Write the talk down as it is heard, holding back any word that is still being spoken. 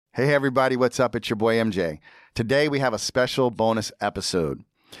Hey everybody, what's up? It's your boy MJ. Today we have a special bonus episode.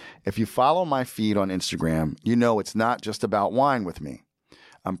 If you follow my feed on Instagram, you know it's not just about wine with me.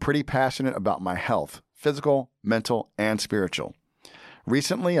 I'm pretty passionate about my health, physical, mental, and spiritual.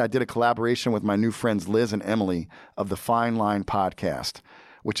 Recently, I did a collaboration with my new friends Liz and Emily of the Fine Line podcast,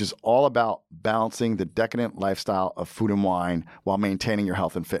 which is all about balancing the decadent lifestyle of food and wine while maintaining your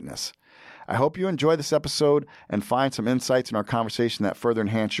health and fitness. I hope you enjoy this episode and find some insights in our conversation that further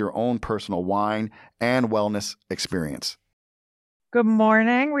enhance your own personal wine and wellness experience. Good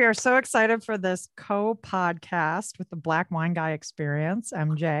morning. We are so excited for this co-podcast with the Black Wine Guy Experience,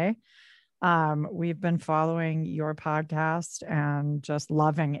 MJ. We've been following your podcast and just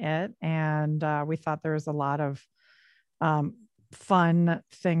loving it. And we thought there was a lot of fun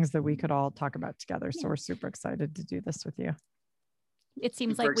things that we could all talk about together. So we're super excited to do this with you. It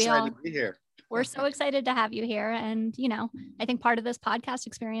seems like we're so excited to have you here. And, you know, I think part of this podcast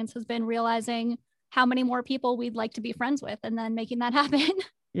experience has been realizing how many more people we'd like to be friends with and then making that happen.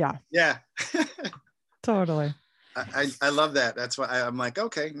 Yeah. Yeah. Totally. I love that. That's why I'm like,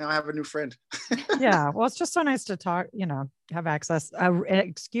 okay, now I have a new friend. Yeah. Well, it's just so nice to talk, you know, have access, an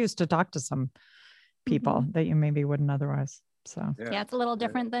excuse to talk to some people that you maybe wouldn't otherwise. So yeah, it's a little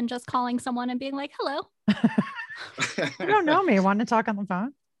different than just calling someone and being like, hello. You don't know me. Want to talk on the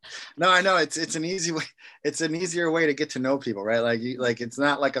phone? No, I know it's an easy way. It's an easier way to get to know people, right? Like it's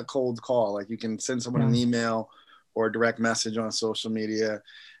not like a cold call. Like you can send someone an email or a direct message on social media,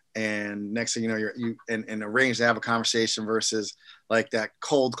 and next thing you know, you arrange to have a conversation versus like that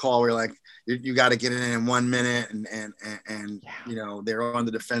cold call where like you got to get it in 1 minute and you know they're on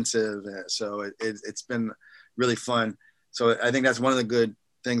the defensive. So it's been really fun. So I think that's one of the good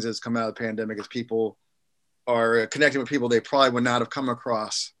things that's come out of the pandemic is people are connecting with people they probably would not have come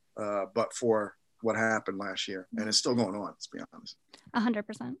across but for what happened last year. And it's still going on, let's be honest.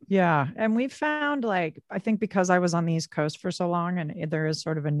 100%. Yeah. And we found like, I think because I was on the East Coast for so long and there is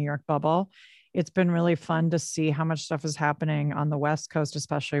sort of a New York bubble, it's been really fun to see how much stuff is happening on the West Coast,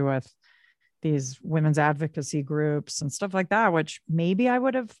 especially with these women's advocacy groups and stuff like that, which maybe I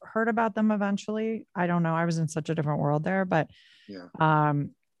would have heard about them eventually. I don't know. I was in such a different world there, but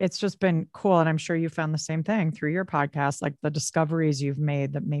it's just been cool. And I'm sure you found the same thing through your podcast, like the discoveries you've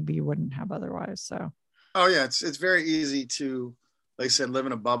made that maybe you wouldn't have otherwise. So, oh yeah, it's very easy to, like I said, live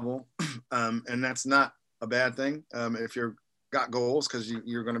in a bubble. And that's not a bad thing. If you've got goals, because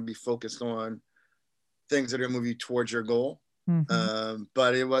you're going to be focused on things that are going to move you towards your goal.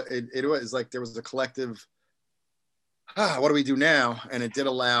 But it was like there was a collective, what do we do now? And it did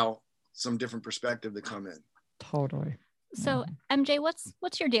allow some different perspective to come in. Totally. So MJ,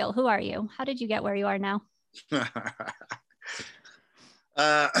 what's your deal? Who are you? How did you get where you are now?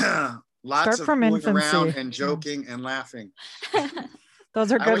 Lots of fooling around and joking and laughing.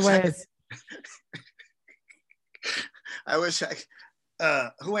 Those are good ways. I wish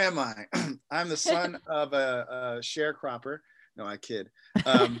who am I? I'm the son of a sharecropper. No, I kid.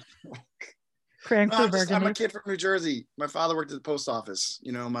 I'm a kid from New Jersey. My father worked at the post office.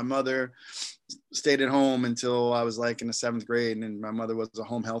 You know, my mother stayed at home until I was like in the 7th grade, and my mother was a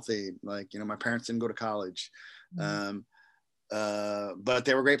home health aide. Like, you know, my parents didn't go to college, but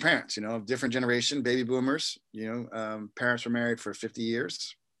they were great parents. You know, different generation, baby boomers. You know, parents were married for 50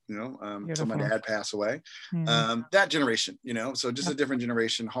 years. You know, until my dad passed away. That generation. You know, so just a different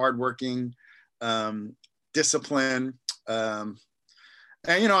generation, hardworking, discipline. And,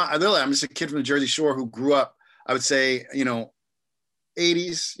 you know, I'm just a kid from the Jersey Shore who grew up, I would say, you know,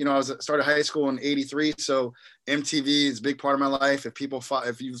 80s, you know, I started high school in 83. So MTV is a big part of my life. If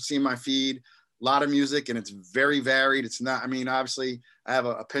you've seen my feed, a lot of music and it's very varied. It's not, I mean, obviously I have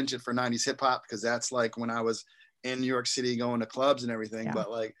a penchant for 90s hip hop because that's like when I was in New York City going to clubs and everything, but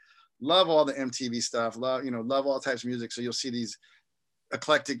like love all the MTV stuff, love all types of music. So you'll see these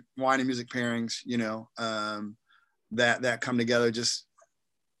eclectic wine and music pairings, you know, that come together just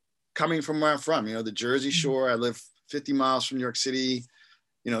coming from where I'm from, you know, the Jersey Shore. I live 50 miles from New York City,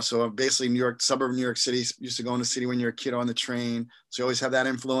 you know, so I'm basically suburb of New York City. Used to go in the city when you're a kid on the train. So you always have that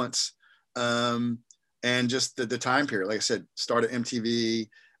influence. And just the time period, like I said, started MTV,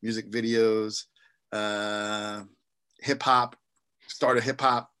 music videos, hip hop, started hip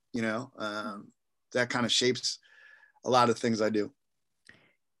hop, you know, that kind of shapes a lot of things I do.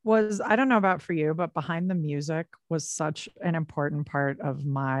 I don't know about for you, but behind the music was such an important part of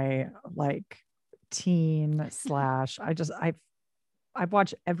my like teen / I've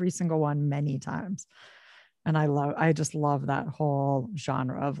watched every single one many times. And I just love that whole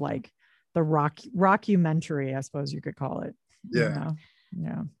genre of like the rockumentary, I suppose you could call it. Yeah. You know?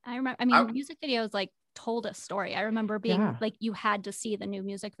 Yeah. I remember, I mean, music videos, like told a story. I remember being like, you had to see the new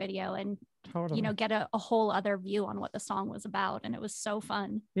music video and, you know, get a whole other view on what the song was about. And it was so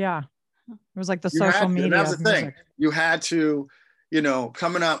fun. Yeah. It was like the social media. That was the thing. You had to, you know,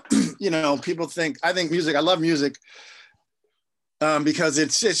 coming up, you know, people think, I love music because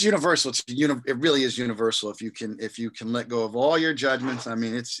it's universal. It really is universal. If you can let go of all your judgments. I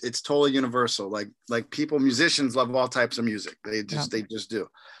mean, it's totally universal. Like people, musicians love all types of music. They just do.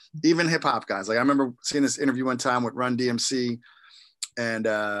 Even hip hop guys. Like I remember seeing this interview one time with Run DMC and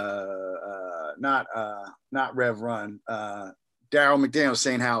not Rev Run. Daryl McDaniel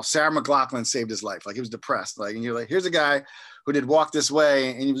saying how Sarah McLachlan saved his life. Like he was depressed. Like, and you're like, here's a guy who did Walk This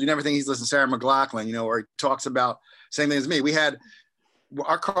Way, and you never think he's listening to Sarah McLachlan, you know, or he talks about same thing as me.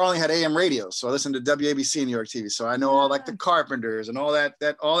 Our car only had AM radios, so I listened to WABC New York TV. So I know all like the Carpenters and all that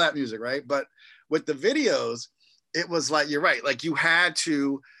music, right? But with the videos, it was like, you're right. Like you had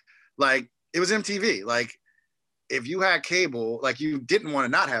to, like, it was MTV. Like if you had cable, like you didn't want to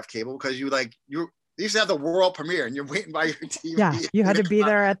not have cable because you used to have the world premiere and you're waiting by your TV. Yeah, you had to be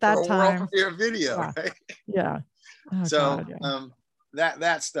there at that time. World premiere video, right? Yeah. Oh, so God,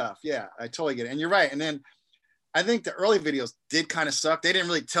 that stuff, yeah, I totally get it. And you're right. And then I think the early videos did kind of suck. They didn't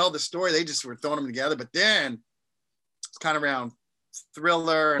really tell the story. They just were throwing them together. But then it's kind of around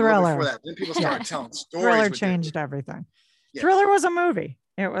Thriller. And before that, then people started telling stories. Thriller changed everything. Yes. Thriller was a movie.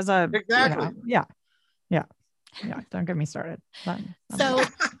 It was exactly. Yeah. Don't get me started. So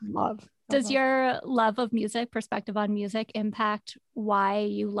love. Does your love of music, perspective on music, impact why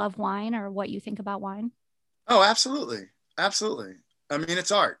you love wine or what you think about wine? Oh, absolutely. Absolutely. I mean,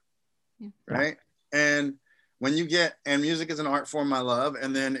 it's art, right? And when music is an art form I love.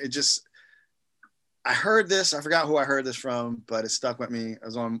 And then I heard this, I forgot who I heard this from, but it stuck with me. I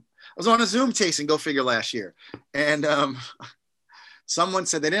was on a Zoom tasting, go figure, last year. And someone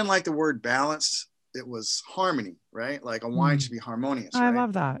said they didn't like the word balance. It was harmony, right? Like a wine should be harmonious. I right?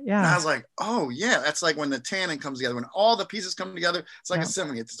 love that. Yeah. And I was like, oh yeah, that's like when the tannin comes together, when all the pieces come together, it's like a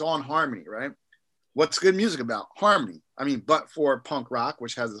symphony. It's all in harmony, right? What's good music about? Harmony. I mean, but for punk rock,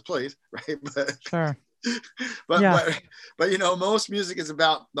 which has its place, right? But sure. but you know, most music is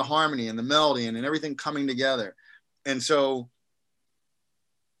about the harmony and the melody and everything coming together. And so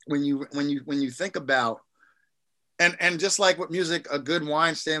when you think about and just like with music, a good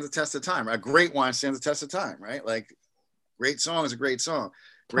wine stands the test of time. A great wine stands the test of time, right? Like great song is a great song.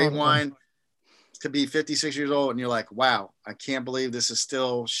 Great wine could be 56 years old and you're like, wow, I can't believe this is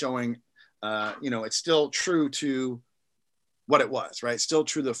still showing, it's still true to what it was, right? Still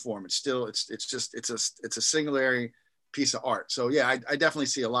true to the form. It's still, it's a singularity piece of art. So yeah, I definitely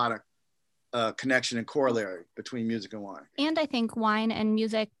see a lot of connection and corollary between music and wine. And I think wine and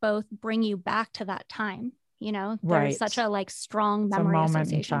music both bring you back to that time. You know, there's such a like strong memory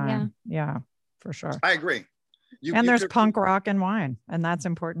association. Yeah, for sure. I agree. There's punk rock and wine, and that's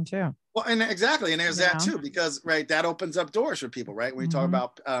important too. Well, and exactly, and there's that too, because that opens up doors for people, right? When you talk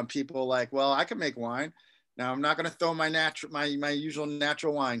about people like, well, I can make wine. Now I'm not going to throw my usual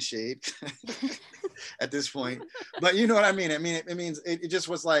natural wine shade at this point, but you know what I mean. It means it just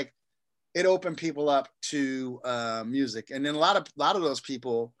was like it opened people up to music, and then a lot of those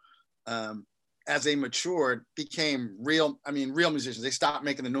people. As they matured, became real musicians. They stopped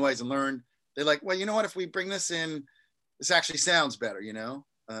making the noise and learned. They're like, well, you know what? If we bring this in, this actually sounds better, you know?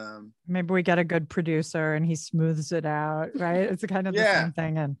 Maybe we get a good producer and he smooths it out, right? It's kind of the same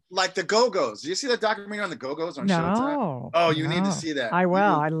thing. And like the Go-Go's. Do you see that documentary on the Go-Go's on Showtime? Oh, you need to see that. I will.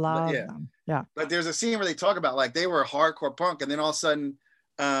 I love them. Yeah. But there's a scene where they talk about like they were hardcore punk and then all of a sudden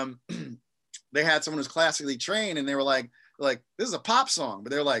they had someone who's classically trained and they were like, this is a pop song, but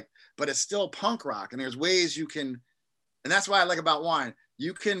they're like, but it's still punk rock. And there's ways you can, and that's why I like about wine.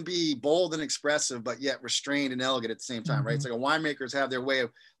 You can be bold and expressive, but yet restrained and elegant at the same time, right? It's like a winemakers have their way of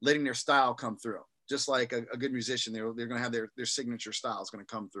letting their style come through. Just like a good musician, they're going to have their signature style is going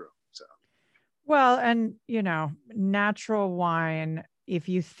to come through. So, well, and natural wine, if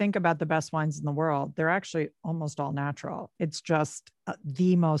you think about the best wines in the world, they're actually almost all natural. It's just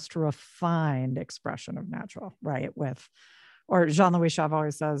the most refined expression of natural, right? Or Jean-Louis Chauve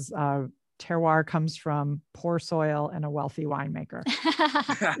always says, terroir comes from poor soil and a wealthy winemaker.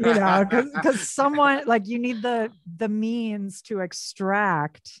 Because someone like you need the means to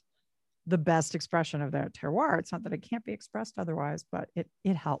extract the best expression of their terroir. It's not that it can't be expressed otherwise, but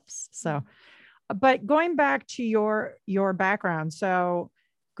it helps. So, but going back to your background, so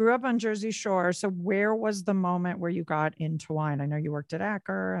grew up on Jersey Shore. So where was the moment where you got into wine? I know you worked at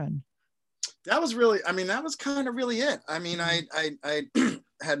Acker and. That was kind of really it. I mean, I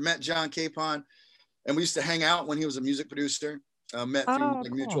had met John Capon and we used to hang out when he was a music producer, met through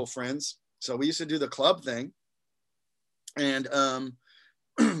mutual friends. So we used to do the club thing. And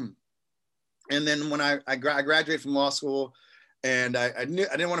and then when I graduated from law school, and I knew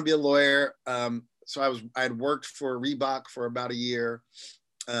I didn't want to be a lawyer. So I had worked for Reebok for about a year,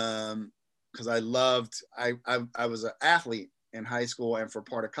 because I was an athlete in high school and for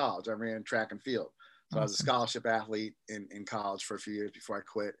part of college. I ran track and field. So I was a scholarship athlete in college for a few years before I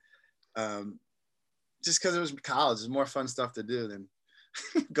quit. Just because it was college, there's more fun stuff to do than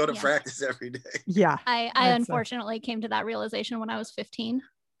go to practice every day. Yeah. I unfortunately came to that realization when I was 15.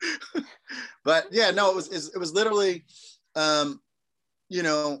 But yeah, no, it was literally, you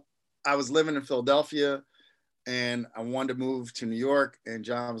know, I was living in Philadelphia and I wanted to move to New York, and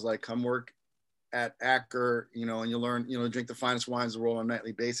John was like, come work at Acker, you know, and you'll learn, you know, drink the finest wines of the world on a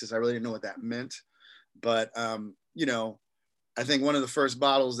nightly basis. I really didn't know what that meant. But, you know, I think one of the first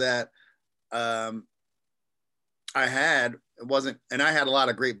bottles that I had, it wasn't, and I had a lot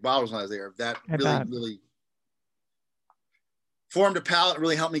of great bottles when I was there. That really formed a palate,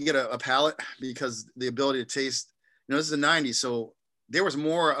 really helped me get a palate, because the ability to taste, you know, this is the 90s. So there was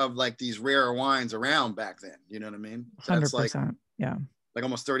more of like these rare wines around back then. You know what I mean? So 100%. that's like, yeah. Like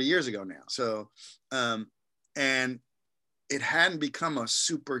almost 30 years ago now. So, and it hadn't become a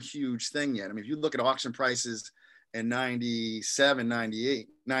super huge thing yet. I mean, if you look at auction prices in 97, 98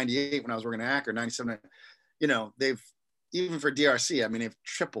 when I was working at Acker, 97, you know, they've, even for DRC, I mean, they've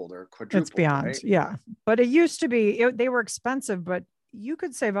tripled or quadrupled. It's beyond, right? yeah. But it used to be, they were expensive, but you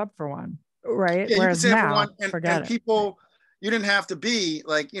could save up for one, right? Yeah, whereas you could save now, for one, forget and people, you didn't have to be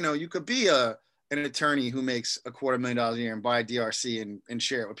like, you know, you could be an attorney who makes $250,000 a year and buy DRC and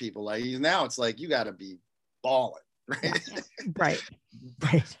share it with people. Like now it's like, you got to be balling, right? Yeah. Right.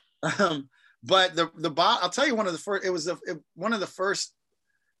 Right. But I'll tell you, one of the first,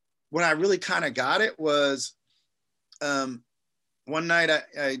 when I really kind of got it was, one night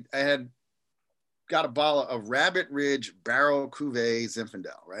I had got a bottle of Rabbit Ridge Barrel Cuvée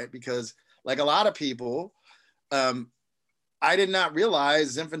Zinfandel, right? Because like a lot of people, I did not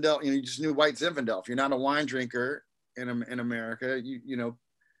realize Zinfandel, you know, you just knew white Zinfandel. If you're not a wine drinker in America, you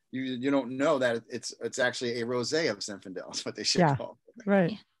don't know that it's actually a rosé of Zinfandel. That's what they should call it.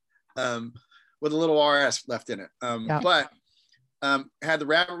 Right. With a little RS left in it. But had the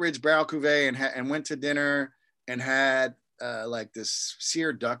Rabbit Ridge Barrel Cuvée and went to dinner and had like this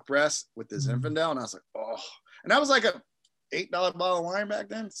seared duck breast with the Zinfandel, and I was like, oh, and that was like a $8 bottle of wine back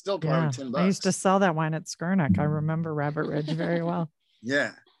then. Still probably $10. I used to sell that wine at Skurnik. I remember Rabbit Ridge very well.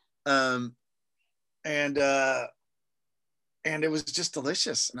 Yeah. And it was just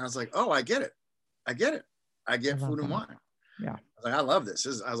delicious. And I was like, oh, I get it. I get food and wine. Yeah. I was like, I love this.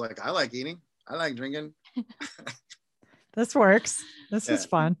 I was like, I like eating. I like drinking. This works. This is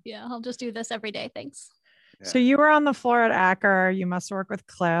fun. Yeah. I'll just do this every day. Thanks. Yeah. So you were on the floor at Acker. You must work with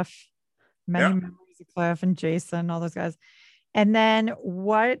Cliff. Many memories of Cliff and Jason, all those guys. And then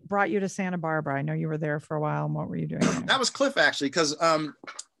what brought you to Santa Barbara? I know you were there for a while. And what were you doing there? That was Cliff, actually, because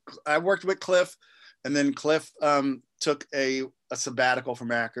I worked with Cliff, and then Cliff took a sabbatical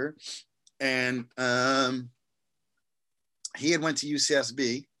from Acker, and he had went to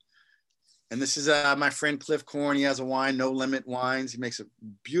UCSB. And this is my friend Cliff Korn. He has a wine, No Limit Wines. He makes a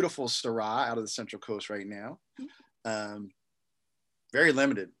beautiful Syrah out of the Central Coast right now. Very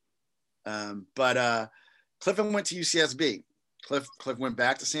limited. But Cliff went to UCSB. Cliff went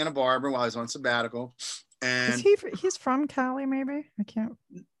back to Santa Barbara while he was on sabbatical. And he's from Cali, maybe? I can't.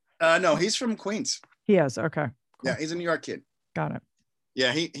 No, he's from Queens. He is. Okay. Cool. Yeah, he's a New York kid. Got it.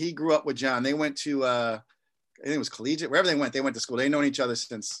 Yeah, he grew up with John. They went to I think it was collegiate, wherever they went to school. They've known each other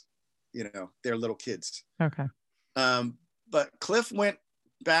since, you know, they're little kids. Okay. But Cliff went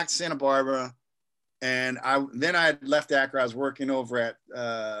back to Santa Barbara, and I had left Acker. I was working over at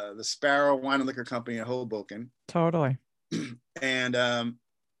the Sparrow Wine and Liquor Company in Hoboken. Totally. And I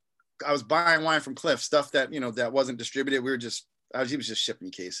was buying wine from Cliff, stuff that, you know, that wasn't distributed. He was just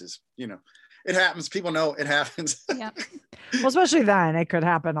shipping cases, you know. It happens. People know it happens. Yeah. Well, especially then, it could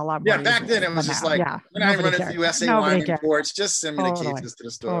happen a lot more. Yeah, back then it was just like, when I run into USA Wine Imports, just send me the cases to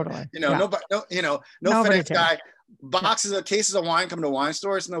the store. Totally. You know, nobody, no FedEx guy, cases of wine come to wine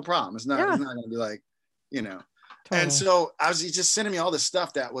stores, no problem. It's not going to be like, you know. Totally. And so he's just sending me all this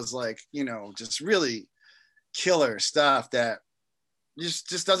stuff that was like, you know, just really killer stuff that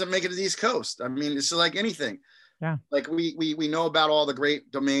just doesn't make it to the East Coast. I mean, it's like anything. Yeah. Like we know about all the great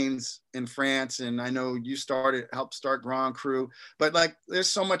domains in France, and I know you helped start Grand Cru, but like there's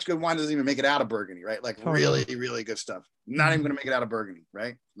so much good wine that doesn't even make it out of Burgundy, right? Like really, really good stuff. Not even going to make it out of Burgundy,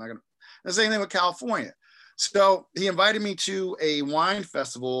 right? Not going to. The same thing with California. So he invited me to a wine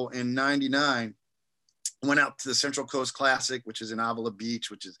festival in '99 Went out to the Central Coast Classic, which is in Avila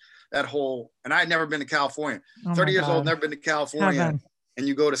Beach, which is that whole, and I had never been to California. 30 years old, never been to California. Heaven. And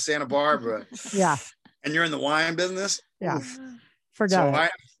you go to Santa Barbara. Yeah. And you're in the wine business. Yeah. Oof.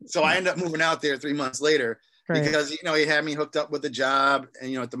 Forget So I ended up moving out there 3 months later. Great. Because, you know, he had me hooked up with a job and,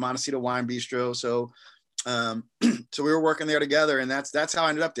 you know, at the Montecito Wine Bistro. So, so we were working there together, and that's how I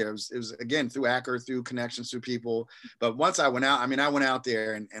ended up there. It was again, through Acker, through connections, through people. But once I went out, I mean, I went out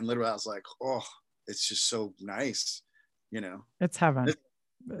there and literally I was like, oh, it's just so nice, you know. It's heaven.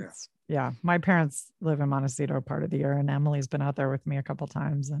 Yeah. My parents live in Montecito part of the year, and Emily's been out there with me a couple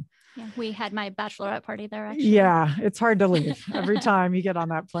times. And yeah, we had my bachelorette party there, actually. Yeah, it's hard to leave. Every time you get on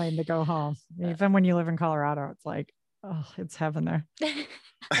that plane to go home, even when you live in Colorado, it's like, oh, it's heaven there.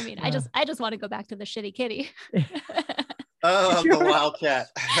 I mean, I just want to go back to the shitty kitty. Oh, the Wildcat.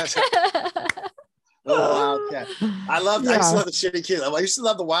 The Wildcat. I used to love the shitty kitty. I used to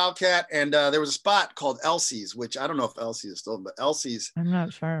love the Wildcat, and there was a spot called Elsie's, which I don't know if Elsie's is still, but Elsie's. I'm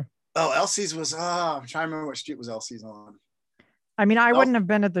not sure. Oh, Elsie's was. I'm trying to remember what street was Elsie's on. I mean, I wouldn't have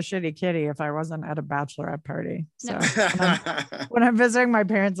been at the shitty kitty if I wasn't at a bachelorette party. So when I'm visiting my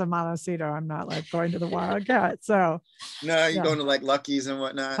parents in Montecito, I'm not like going to the Wildcat. So no, you're going to like Lucky's and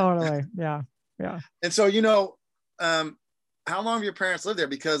whatnot. Totally. Yeah. Yeah. And so, you know, how long have your parents lived there?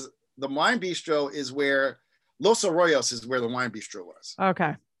 Because the wine bistro is where Los Arroyos is where the wine bistro was.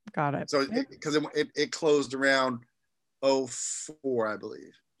 Okay. Got it. So because it closed around 2004, I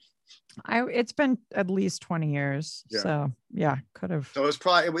believe. It's been at least 20 years. Yeah. So yeah, could have. So it was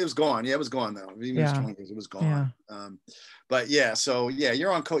probably, it was gone. Yeah, it was gone though. Even it was 20 years, it was gone. Yeah. But yeah, so yeah,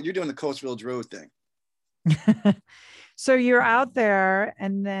 you're doing the Coast Village Road thing. So you're out there,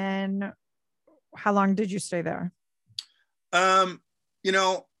 and then how long did you stay there? You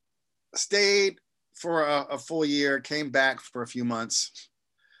know, stayed for a full year, came back for a few months,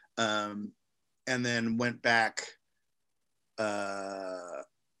 and then went back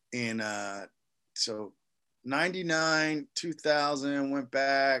in so 99, 2000, went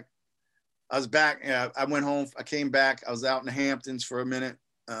back. I was back. I went home. I came back. I was out in the Hamptons for a minute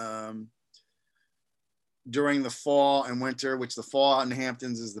during the fall and winter, which the fall out in the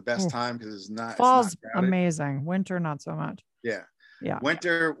Hamptons is the best time because it's not. Fall's amazing. Winter, not so much. Yeah. Yeah.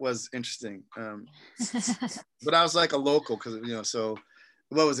 Winter was interesting. But I was like a local because, you know, so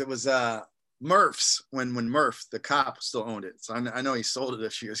what was it? It was Murph's when Murph, the cop, still owned it. So I know he sold it a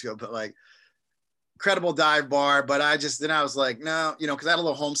few years ago, but like incredible dive bar. But I was like, no, you know, because I had a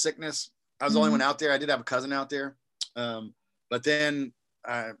little homesickness. I was the only one out there. I did have a cousin out there. But then,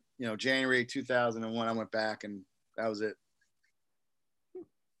 you know, January 2001, I went back and that was it.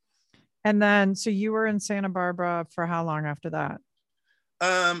 And then, so you were in Santa Barbara for how long after that?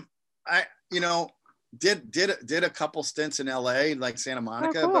 I, you know, did a couple stints in LA, like Santa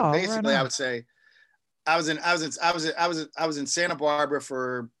Monica, cool. but basically I would say I was in Santa Barbara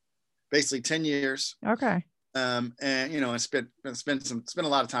for basically 10 years. Okay. And you know, I spent a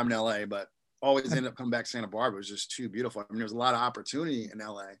lot of time in LA, but always ended up coming back to Santa Barbara. It was just too beautiful. I mean, there was a lot of opportunity in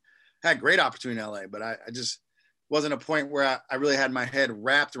LA. I had great opportunity in LA, but I just wasn't a point where I really had my head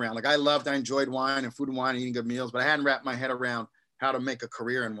wrapped around. Like I enjoyed wine and food and wine and eating good meals, but I hadn't wrapped my head around how to make a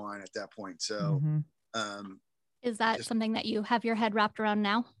career in wine at that point. So, is that something that you have your head wrapped around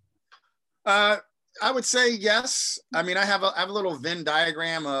now? I would say yes. I mean, I have a little Venn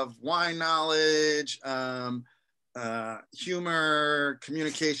diagram of wine knowledge, humor,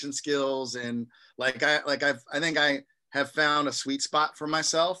 communication skills, and I think I have found a sweet spot for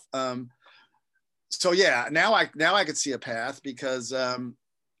myself. So yeah, now I could see a path because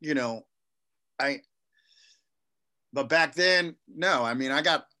you know, but back then, no. I mean, I'd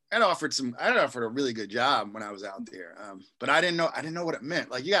offered a really good job when I was out there, but I didn't know what it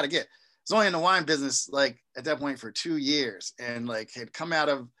meant. Like, you got to get. I was only in the wine business like at that point for 2 years, and like had come out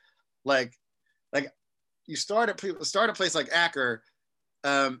of like you start a place like Acker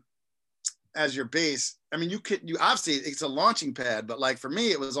as your base. I mean, you obviously it's a launching pad, but like for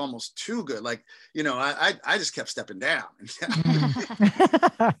me, it was almost too good. Like, you know, I just kept stepping down.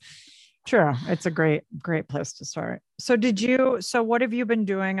 True. It's a great place to start. So what have you been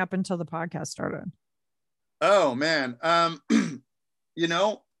doing up until the podcast started? Oh man. You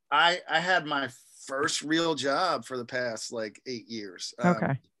know, I had my first real job for the past like 8 years.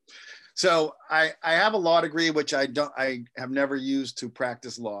 Okay. So I have a law degree, which I have never used to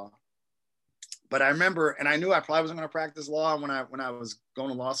practice law. But I remember, and I knew I probably wasn't going to practice law when I was going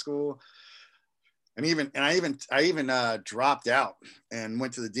to law school. And I even dropped out and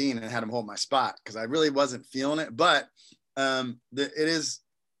went to the dean and had him hold my spot because I really wasn't feeling it. But it is,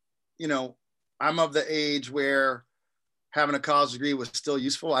 you know, I'm of the age where having a college degree was still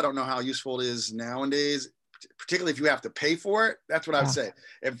useful. I don't know how useful it is nowadays, particularly if you have to pay for it. That's what I would say.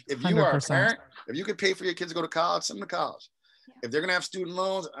 If you are a parent, if you could pay for your kids to go to college, send them to college. Yeah. If they're going to have student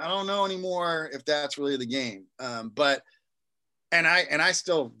loans, I don't know anymore if that's really the game. But I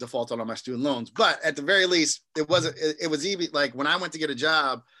still default on my student loans, but at the very least, it was even like when I went to get a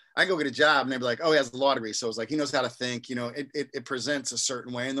job, I go get a job and they'd be like, oh, he has a law degree. So it's like, he knows how to think, you know, it presents a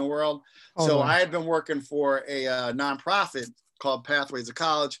certain way in the world. So I had been working for a nonprofit called Pathways to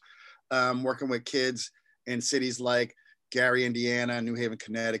College, working with kids in cities like Gary, Indiana, New Haven,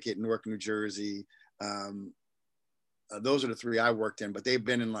 Connecticut, Newark, New Jersey. Those are the 3 I worked in, but they've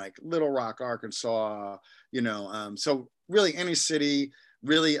been in like Little Rock, Arkansas, you know, so really any city,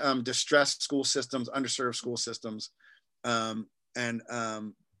 really distressed school systems, underserved school systems.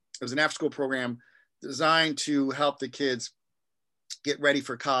 It was an after school program designed to help the kids get ready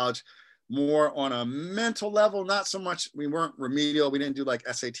for college more on a mental level, not so much, we weren't remedial. We didn't do like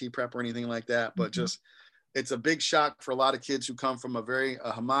SAT prep or anything like that, but just, it's a big shock for a lot of kids who come from a very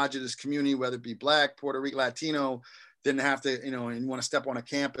homogenous community, whether it be Black, Puerto Rican, Latino, didn't have to, you know, and you want to step on a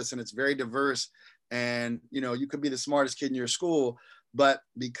campus and it's very diverse. And, you know, you could be the smartest kid in your school, but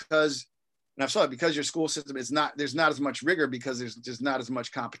because your school system is not, there's not as much rigor because there's just not as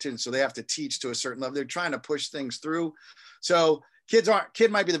much competition. So they have to teach to a certain level. They're trying to push things through. So kid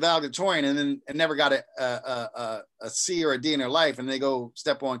might be the valedictorian and never got a C or a D in their life. And they go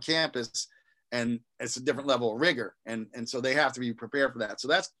step on campus and it's a different level of rigor. And so they have to be prepared for that. So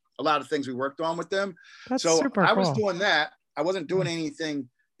that's a lot of things we worked on with them. That's so super I cool. was doing that. I wasn't doing anything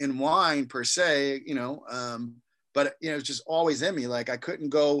in wine per se, you know, but you know, it's just always in me. Like I couldn't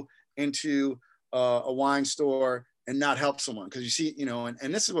go into a wine store and not help someone. Cause you see, you know,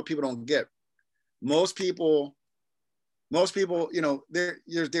 and this is what people don't get. Most people, you know,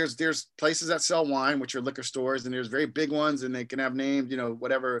 there's places that sell wine, which are liquor stores, and there's very big ones and they can have names, you know,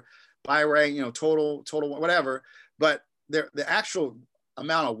 whatever, buy rank, you know, total, whatever. But the actual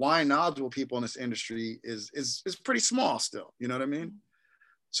amount of wine knowledgeable people in this industry is pretty small still. You know what I mean?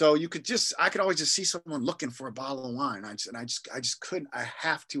 So I could always just see someone looking for a bottle of wine. I just couldn't. I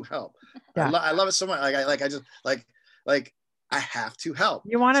have to help. Yeah. I love it so much. I have to help.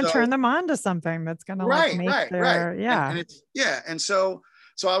 You want to turn them on to something that's going to right. Yeah. And it's, yeah. And so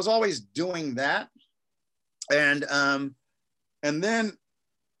I was always doing that. And then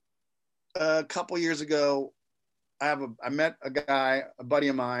a couple years ago, I met a guy, a buddy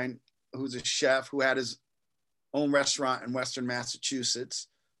of mine, who's a chef who had his own restaurant in Western Massachusetts,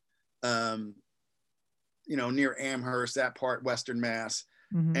 you know, near Amherst, that part, Western Mass,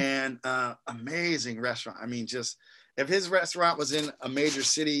 and amazing restaurant. I mean, just if his restaurant was in a major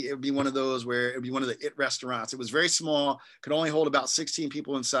city, it would be one of those where it would be one of the it restaurants. It was very small, could only hold about 16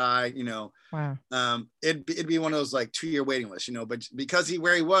 people inside, you know. Wow. It'd be one of those like 2-year waiting lists, you know, but because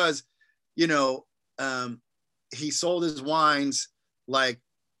where he was, you know, he sold his wines like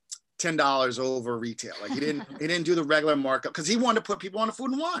 $10 over retail. Like he didn't do the regular markup because he wanted to put people on the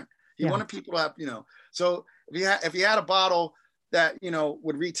food and wine. He wanted people to have, you know, so if he had a bottle that, you know,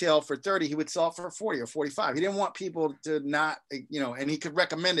 would retail for 30, he would sell it for 40 or 45. He didn't want people to not, you know, and he could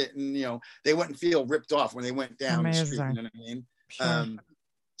recommend it and, you know, they wouldn't feel ripped off when they went down the street, you know what I mean? Sure.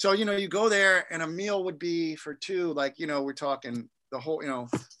 So, you know, you go there and a meal would be for 2, like, you know, we're talking the whole, you know,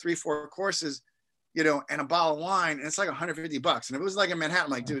 3-4 courses, you know, and a bottle of wine, and it's like $150. And if it was like in Manhattan,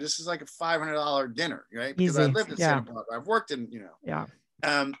 I'm like, dude, this is like a $500 dinner, right? Because I lived in Santa Barbara. I've worked in, you know. Yeah.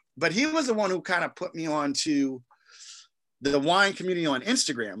 But he was the one who kind of put me on to the wine community on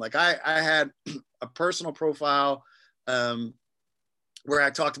Instagram. Like I had a personal profile where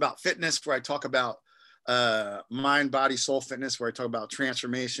I talked about fitness, where I talk about mind, body, soul fitness, where I talk about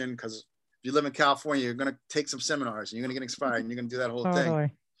transformation. Because if you live in California, you're going to take some seminars and you're going to get inspired and you're going to do that whole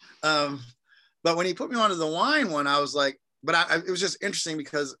thing. But when he put me onto the wine one, I was like, it was just interesting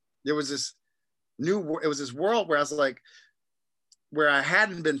because there was this world where I was like, where I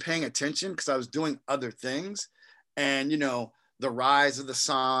hadn't been paying attention because I was doing other things. And, you know, the rise of the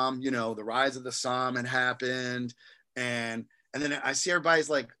Somme had happened. And then I see everybody's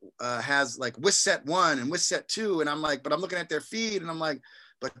like, has like Wisset 1 and Wisset 2. And I'm like, but I'm looking at their feed and I'm like,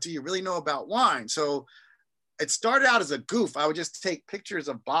 but do you really know about wine? So it started out as a goof. I would just take pictures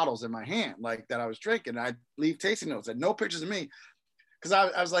of bottles in my hand, like that I was drinking. I'd leave tasting notes. I had no pictures of me. Because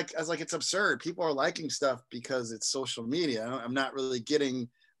I was like, it's absurd. People are liking stuff because it's social media. I'm not really getting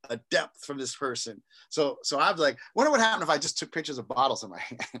a depth from this person. So I was like, wonder what happened if I just took pictures of bottles in my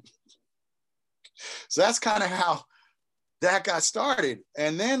hand. So that's kind of how that got started.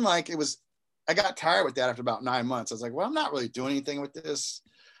 And then like I got tired with that after about 9 months. I was like, well, I'm not really doing anything with this.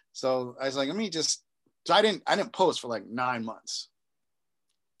 So I was like, let me just So I didn't post for like 9 months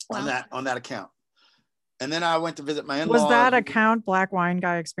on that account. And then I went to visit my in-laws. Was that account Black Wine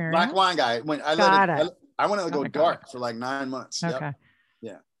Guy Experience? Black Wine Guy. When I wanted to go dark for like 9 months. Okay.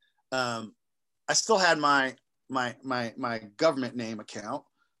 Yep. Yeah. I still had my government name account.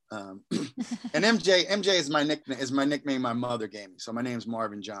 And MJ is my nickname my mother gave me. So my name's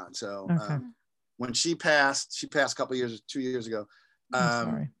Marvin John. So when she passed a couple years, 2 years ago. I'm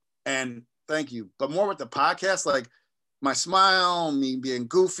sorry. And thank you. But more with the podcast, like my smile, me being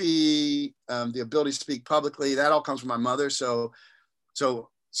goofy, the ability to speak publicly, that all comes from my mother. So,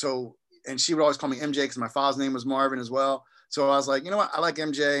 and she would always call me MJ because my father's name was Marvin as well. So I was like, you know what? I like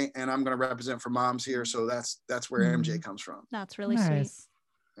MJ and I'm going to represent for moms here. So that's where MJ comes from. That's really sweet.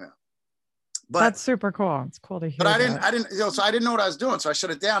 Yeah. But that's super cool. It's cool to hear. But I didn't, so I didn't know what I was doing. So I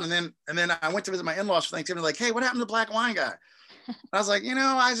shut it down. And then I went to visit my in-laws for Thanksgiving. Like, hey, what happened to Black Wine Guy? I was like,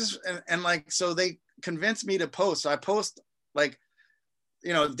 and like, so they convinced me to post. So I post like,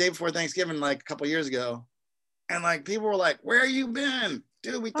 the day before Thanksgiving, like a couple years ago. And like, people were like, where you been?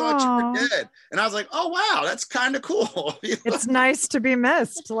 Dude, we thought you were dead. And I was like, oh, wow, that's kind of cool. It's nice to be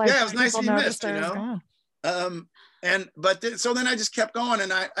missed. Like, yeah, it was nice to be missed, So then I just kept going,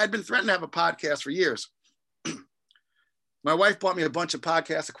 and I'd been threatening to have a podcast for years. My wife bought me a bunch of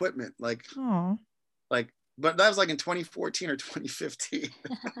podcast equipment, but that was like in 2014 or 2015.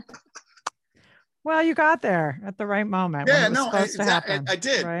 Well, you got there at the right moment. Yeah, I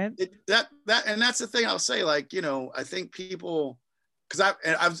did. Right. And that's the thing I'll say. Like, I think people, because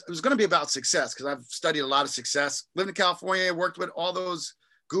it was going to be about success, because I've studied a lot of success. Lived in California, worked with all those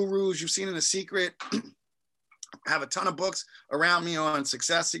gurus you've seen in The Secret. I have a ton of books around me on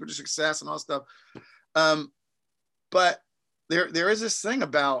success, secret to success, and all that stuff. But there is this thing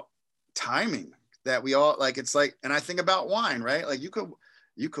about timing that we all like. It's like, and I think about wine, right? Like you could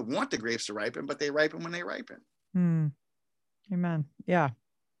want the grapes to ripen, but they ripen when they ripen. Amen. Yeah.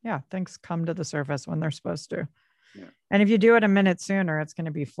 Things come to the surface when they're supposed to. Yeah. And if you do it a minute sooner, it's going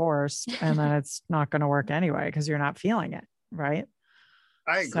to be forced, and then it's not going to work anyway because you're not feeling it, right?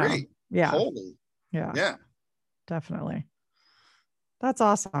 I agree. So, yeah. Totally. Yeah. Yeah. Definitely. That's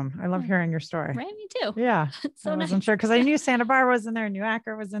awesome. I love hearing your story. Right, me too. Yeah. So I wasn't sure because I knew Santa Barbara was in there, New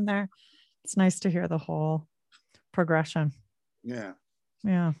Acker was in there. It's nice to hear the whole progression. Yeah.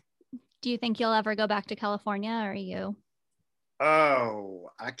 Yeah. Do you think you'll ever go back to California, or are you? Oh,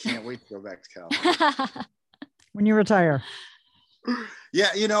 I can't wait to go back to California. When you retire. Yeah,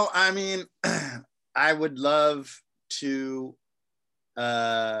 I mean, I would love to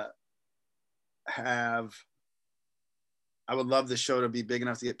I would love the show to be big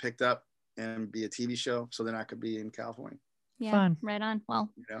enough to get picked up and be a TV show, so then I could be in California. Yeah, fun. Right on. Well,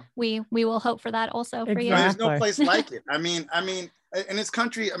 we will hope for that also for you. There's no place like it. I mean, in this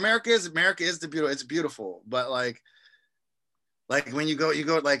country, America is it's beautiful, but like when you go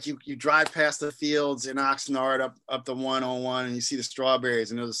like you drive past the fields in Oxnard up the 101, and you see the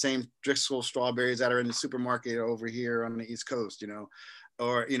strawberries, and they're the same Driscoll strawberries that are in the supermarket over here on the East Coast,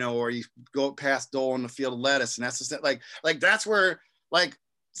 or you go past Dole in the field of lettuce, and that's just like that's where like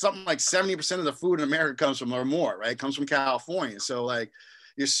something like 70% of the food in America comes from, or more, right? Comes from California. So like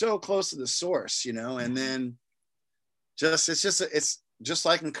you're so close to the source, and then it's just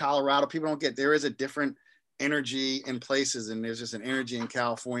like in Colorado, people don't get, there is a different energy in places, and there's just an energy in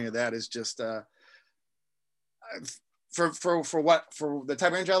California that is just for the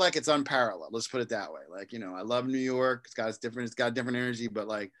type of energy I like, it's unparalleled. Let's put it that way. Like, I love New York. It's got a different energy, but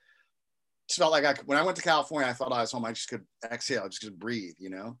like, just felt like when I went to California, I thought I was home. I just could exhale, just could breathe,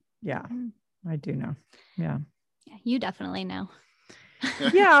 Yeah, I do know. Yeah. Yeah, you definitely know.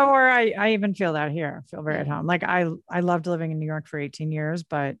 Yeah, or I even feel that here. I feel very at home. Like I loved living in New York for 18 years,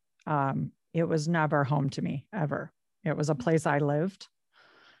 but it was never home to me ever. It was a place I lived,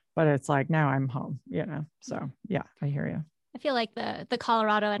 but it's like now I'm home, So yeah, I hear you. I feel like the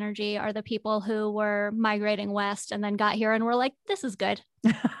Colorado energy are the people who were migrating west and then got here and were like, this is good.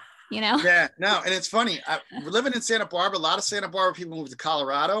 Yeah, no, and it's funny. Living in Santa Barbara, a lot of Santa Barbara people move to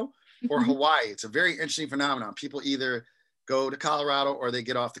Colorado or Hawaii. It's a very interesting phenomenon. People either go to Colorado or they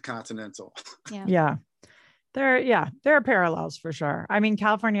get off the Continental. Yeah. There are parallels for sure. I mean,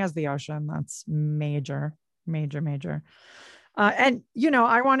 California has the ocean. That's major. And,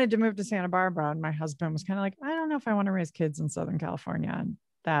 I wanted to move to Santa Barbara, and my husband was kind of like, I don't know if I want to raise kids in Southern California. And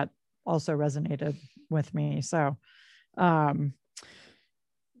that also resonated with me. So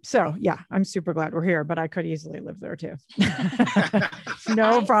yeah, I'm super glad we're here, but I could easily live there too.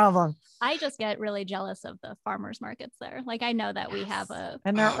 No problem. I just get really jealous of the farmers markets there. Like I know that we have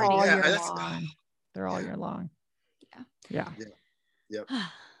and they're all year long. They're all year long. Yeah. Yep. Yeah,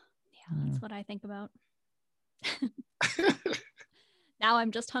 that's what I think about. Now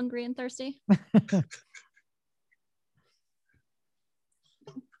I'm just hungry and thirsty.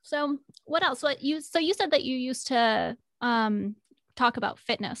 So what else? So you said that you used to talk about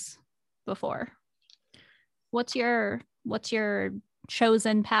fitness before. What's your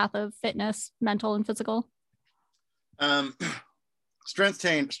chosen path of fitness, mental and physical?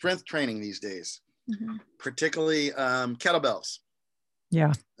 Strength training these days, particularly kettlebells.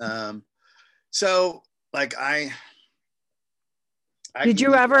 Yeah. So like I did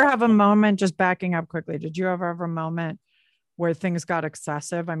you ever have a moment, just backing up quickly, did you ever have a moment where things got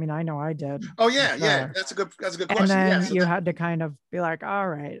excessive? I mean, I know I did. Oh yeah, yeah. That's a good question. And then you had to kind of be like, all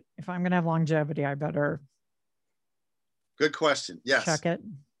right, if I'm gonna have longevity, I better. Good question. Yes. Check it.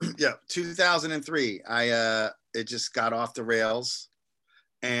 Yeah. 2003. It just got off the rails.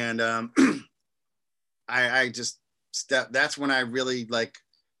 And I just that's when I really like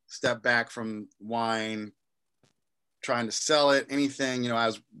stepped back from wine, trying to sell it, anything. I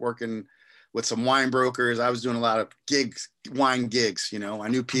was working with some wine brokers. I was doing a lot of wine gigs. I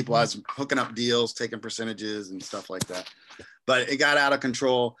knew people. I was hooking up deals, taking percentages and stuff like that. But it got out of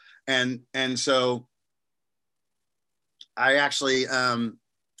control, and so I actually,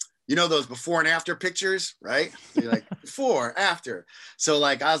 those before and after pictures, right? You're like before, after. So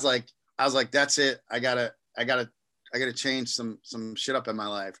like I was like, that's it. I gotta change some shit up in my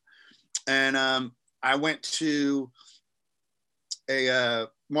life, and I went to a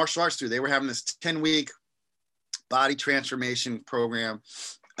martial arts studio. They were having this 10-week body transformation program.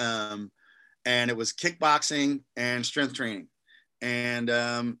 And it was kickboxing and strength training. And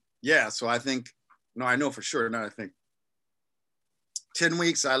so I know for sure, not I think. 10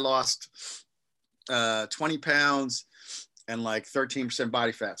 weeks, I lost 20 pounds and like 13%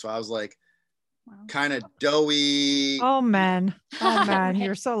 body fat. So I was like, kind of doughy. Oh man,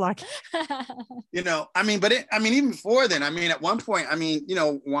 you're so lucky. Even before then, at one point,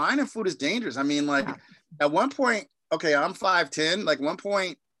 wine and food is dangerous. At one point, okay, I'm 5'10", like one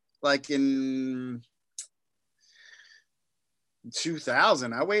point, like in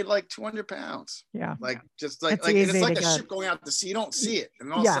 2000, I weighed like 200 pounds. Yeah. Like just like it's like a ship going out to sea. You don't see it.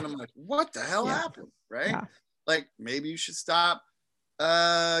 And all of a sudden I'm like, what the hell happened? Right. Yeah. Like maybe you should stop,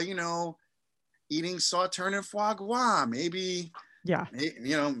 eating sauterne and foie gras. Maybe,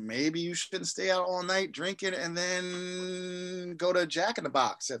 maybe you shouldn't stay out all night drinking and then go to Jack in the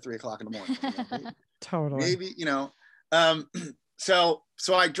Box at 3:00 in the morning. Totally. Maybe, so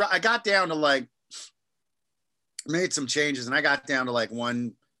I got down to like, made some changes and I got down to like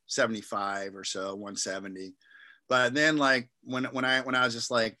 175 or so, 170. But then like when I was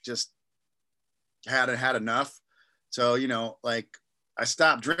just had enough. So, like I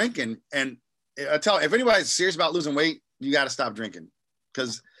stopped drinking, and I tell, if anybody's serious about losing weight, you got to stop drinking,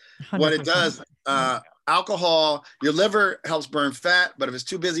 because what it does, alcohol, your liver helps burn fat, but if it's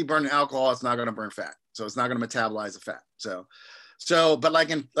too busy burning alcohol, it's not going to burn fat. So it's not going to metabolize the fat. So, but like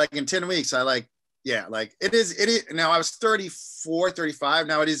in 10 weeks, it is now. I was 34, 35.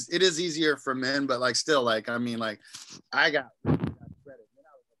 Now it is easier for men, but like still, like, I got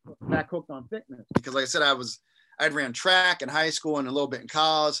back hooked on fitness, because like I said, I'd ran track in high school and a little bit in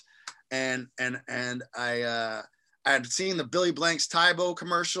college. And I had seen the Billy Blanks Tybo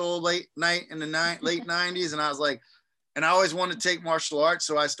commercial late night in the late 90s. And I was like, and I always wanted to take martial arts.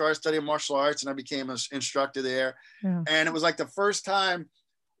 So I started studying martial arts and I became an instructor there. Yeah. And it was like the first time,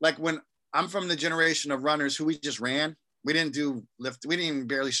 like when I'm from the generation of runners who we just ran. We didn't do lift. We didn't even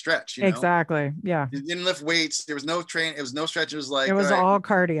barely stretch. Exactly. Yeah. You didn't lift weights. There was no training. It was no stretch. It was like, it was all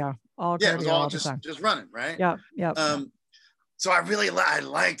cardio. It was all just running. Right. Yeah. Yeah. So I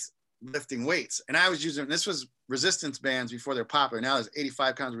liked lifting weights, and I was using, this was resistance bands before they're popular. Now there's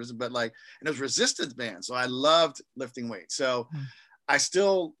 85 kinds of resistance, but like, and it was resistance bands. So I loved lifting weights. So I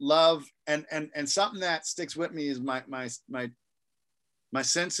still love, and something that sticks with me is my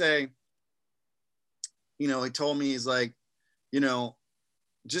sensei, he told me, he's like,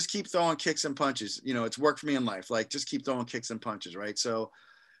 just keep throwing kicks and punches. It's worked for me in life. Like, just keep throwing kicks and punches. Right. So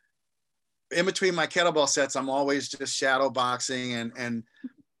in between my kettlebell sets, I'm always just shadow boxing, and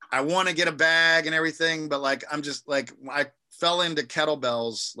I want to get a bag and everything, but like, I'm just like, I fell into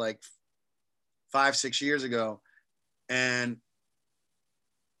kettlebells like 5-6 years ago. And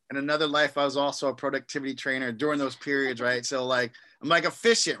in another life, I was also a productivity trainer during those periods. Right. So like, I'm like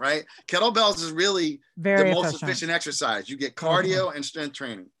efficient, right? Kettlebells is really the most efficient exercise. You get cardio and strength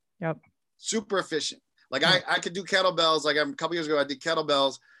training. Yep. Super efficient. Like I could do kettlebells. Like a couple years ago, I did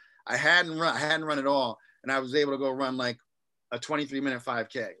kettlebells. I hadn't run at all. And I was able to go run like a 23-minute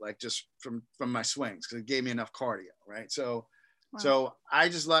 5K, like just from my swings, because it gave me enough cardio, right? So, So I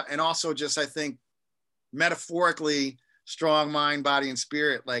just love, and also just, I think metaphorically strong mind, body, and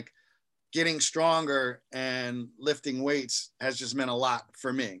spirit, like getting stronger and lifting weights has just meant a lot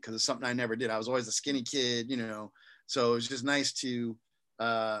for me because it's something I never did. I was always a skinny kid, you know, so it's just nice to,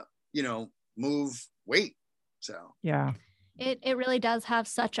 you know, move weight. So, yeah. It really does have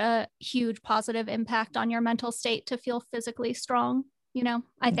such a huge positive impact on your mental state to feel physically strong, you know,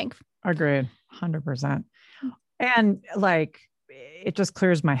 I think. Agreed. 100%. And like, it just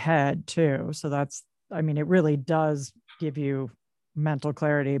clears my head too. So that's, I mean, it really does give you mental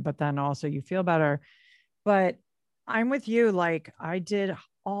clarity, but then also you feel better. But I'm with you. Like, I did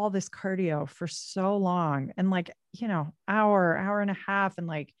all this cardio for so long and like, you know, hour and a half. And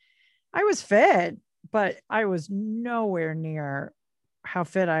like, I was fit, but I was nowhere near how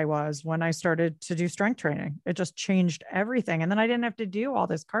fit I was when I started to do strength training. It just changed everything. And then I didn't have to do all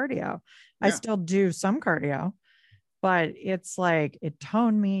this cardio. Yeah. I still do some cardio, but it's like it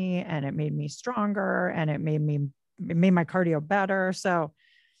toned me and it made me stronger and it made my cardio better. So,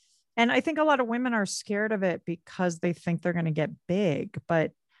 and I think a lot of women are scared of it because they think they're going to get big.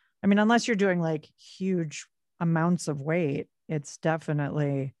 But I mean, unless you're doing like huge amounts of weight, it's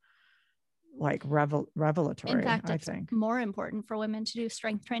definitely like revelatory. In fact, I it's think more important for women to do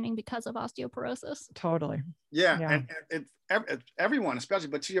strength training because of osteoporosis. Totally. Yeah. And everyone, especially,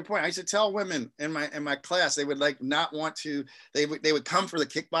 but to your point, I used to tell women in my class, they would like not want to, they would come for the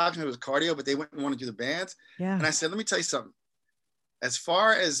kickboxing, it was cardio, but they wouldn't want to do the bands. Yeah. And I said, let me tell you something. As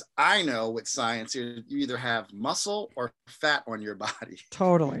far as I know with science, you either have muscle or fat on your body.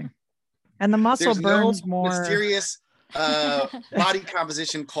 Totally. And the muscle burns more. Mysterious body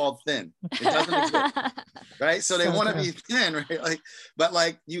composition called thin. It doesn't exist, right? So they want to be thin, right? Like, but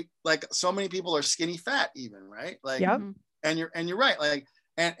like you, like so many people are skinny fat, even, right? Like, yep. And you're right. Like,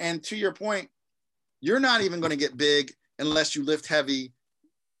 and to your point, you're not even going to get big unless you lift heavy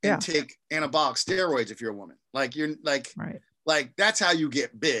and take anabolic steroids if you're a woman. Like you're like, right. Like that's how you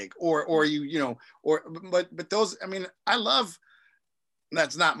get big, or you know, but those. I mean, I love.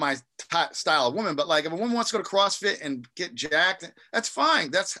 That's not my style of woman, but like if a woman wants to go to CrossFit and get jacked, that's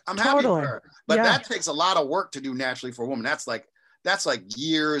fine. I'm happy for her. But that takes a lot of work to do naturally for a woman. That's like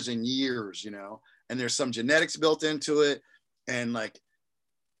years and years, you know. And there's some genetics built into it, and like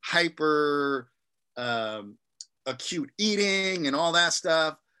hyper acute eating and all that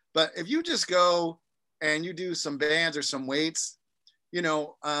stuff. But if you just go and you do some bands or some weights, you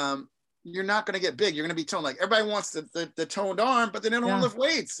know, you're not going to get big. You're going to be toned. Like everybody wants the toned arm, but they don't want to lift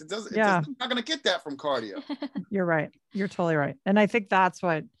weights. It's not going to get that from cardio. You're right. You're totally right. And I think that's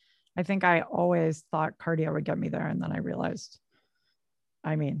what I always thought cardio would get me there. And then I realized,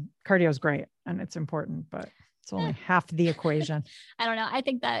 I mean, cardio is great and it's important, but it's only half the equation. I don't know. I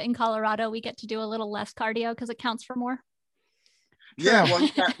think that in Colorado, we get to do a little less cardio because it counts for more. Yeah, well,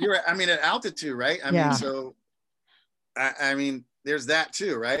 you're I mean, at altitude, right? I mean, so, I mean, there's that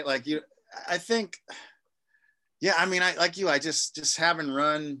too, right? Like I think, I mean, I just haven't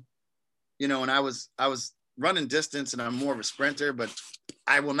run, you know, and I was running distance and I'm more of a sprinter, but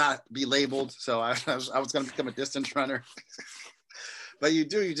I will not be labeled. So I was going to become a distance runner. But you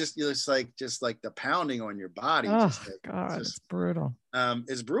just like the pounding on your body. Oh, just like, God, it's brutal.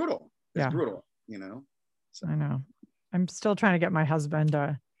 It's brutal. It's brutal, you know? So. I know. I'm still trying to get my husband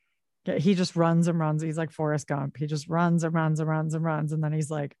he just runs and runs. He's like Forrest Gump. He just runs and runs and runs and runs. And then he's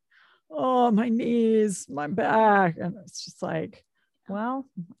like, oh, my knees, my back. And it's just like, well,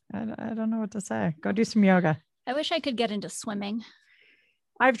 I don't know what to say. Go do some yoga. I wish I could get into swimming.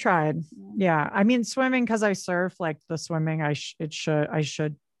 I've tried. Yeah. I mean, swimming, because I surf, like the swimming, I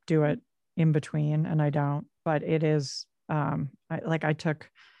should do it in between and I don't, but it is, I took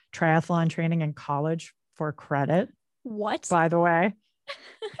triathlon training in college for credit. What? By the way,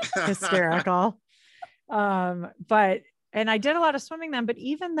 hysterical. But I did a lot of swimming then, but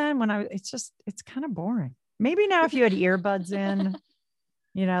even then it's kind of boring. Maybe now if you had earbuds in,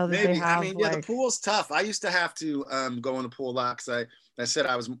 you know, that maybe. They have, I mean, the pool's tough. I used to have to go in the pool a lot because I said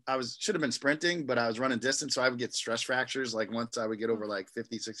I should have been sprinting, but I was running distance. So I would get stress fractures. Like once I would get over like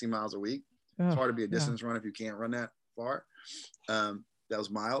 50, 60 miles a week. It's hard to be a distance runner if you can't run that far. That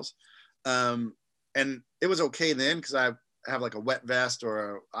was miles. And it was okay then because I have like a wet vest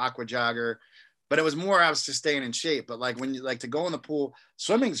or an aqua jogger, but it was more I was just staying in shape. But like when you like to go in the pool,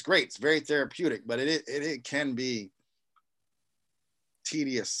 swimming's great. It's very therapeutic, but it can be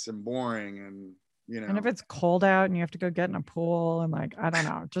tedious and boring, and you know. And if it's cold out and you have to go get in a pool and like I don't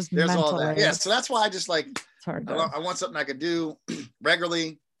know, just there's mentally, all that. Yeah, so that's why I just like it's hard. I want something I could do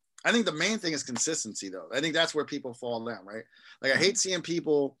regularly. I think the main thing is consistency, though. I think that's where people fall down, right? Like I hate seeing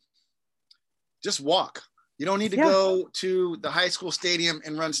people just walk. You don't need to go to the high school stadium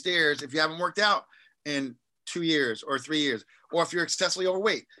and run stairs if you haven't worked out in 2 years or 3 years. Or if you're excessively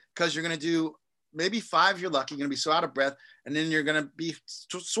overweight, because you're going to do maybe 5, if you're lucky, you're going to be so out of breath, and then you're going to be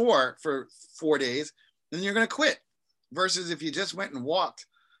sore for 4 days, then you're going to quit. Versus if you just went and walk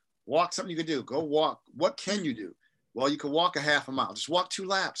something you could do. Go walk. What can you do? Well, you could walk a half a mile. Just walk 2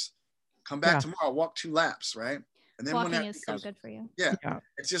 laps. Come back tomorrow, walk 2 laps, right? And then walking when that is becomes, so good for you. Yeah.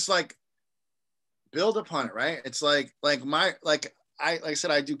 It's just like build upon it, right? It's like I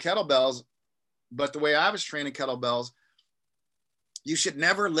said, I do kettlebells, but the way I was training kettlebells, you should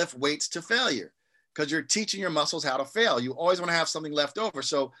never lift weights to failure because you're teaching your muscles how to fail. You always want to have something left over.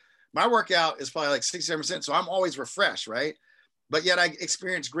 So my workout is probably like 67%. So I'm always refreshed, right? But yet I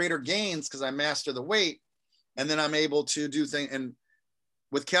experience greater gains because I master the weight, and then I'm able to do things. And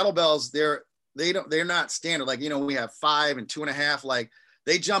with kettlebells, they're not standard. Like, we have 5 and 2.5, like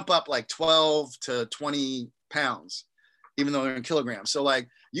they jump up like 12 to 20 pounds, even though they're in kilograms. So like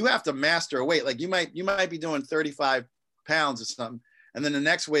you have to master a weight. Like you might be doing 35 pounds or something, and then the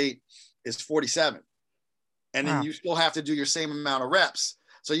next weight is 47. And then you still have to do your same amount of reps.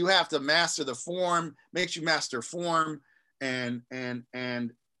 So you have to master the form, makes you master form and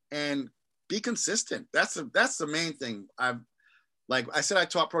be consistent. That's the main thing. Like I said, I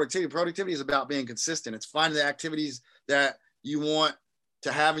taught productivity. Productivity is about being consistent. It's finding the activities that you want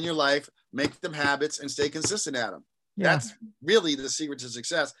to have in your life, make them habits, and stay consistent at them. Yeah. That's really the secret to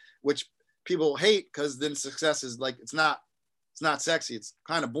success, which people hate because then success is like, it's not sexy. It's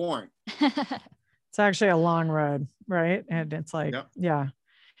kind of boring. It's actually a long road, right? And it's like,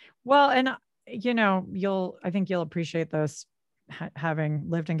 well, and I think you'll appreciate this having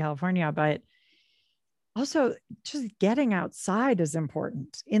lived in California, but also just getting outside is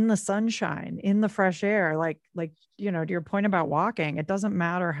important, in the sunshine, in the fresh air. Like, to your point about walking, it doesn't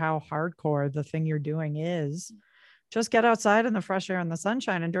matter how hardcore the thing you're doing is, just get outside in the fresh air and the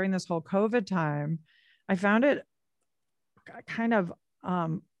sunshine. And during this whole COVID time, I found it kind of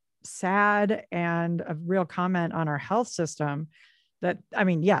sad and a real comment on our health system that,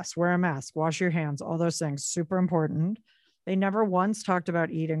 yes, wear a mask, wash your hands, all those things, super important. They never once talked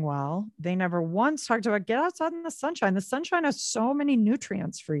about eating well. They never once talked about get outside in the sunshine. The sunshine has so many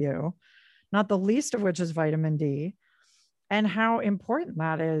nutrients for you, not the least of which is vitamin D, and how important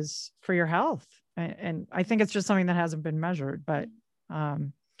that is for your health. And I think it's just something that hasn't been measured. But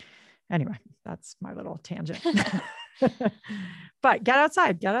anyway, that's my little tangent. But get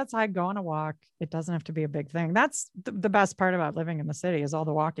outside, go on a walk. It doesn't have to be a big thing. That's the best part about living in the city, is all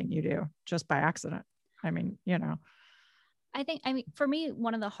the walking you do just by accident. I think, for me,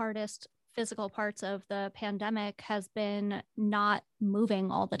 one of the hardest physical parts of the pandemic has been not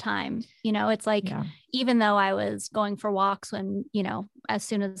moving all the time. It's like, even though I was going for walks when, as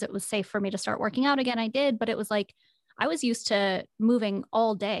soon as it was safe for me to start working out again, I did, but it was like, I was used to moving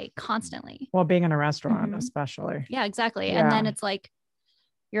all day constantly. Well, being in a restaurant, especially. Yeah, exactly. Yeah. And then it's like,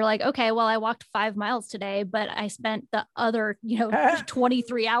 you're like, okay, well, I walked 5 miles today, but I spent the other,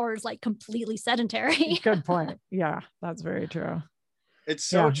 23 hours like completely sedentary. Good point. Yeah, that's very true. It's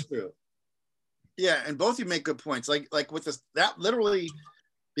so true. Yeah. And both of you make good points. Like with this, that literally,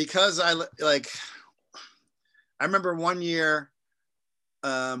 because I remember one year,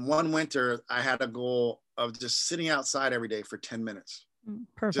 one winter, I had a goal of just sitting outside every day for 10 minutes.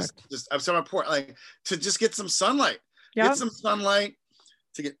 Perfect. Just I'm so important, like to just get some sunlight, get some sunlight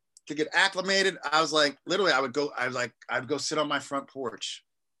to get acclimated. I was like, literally, I'd go sit on my front porch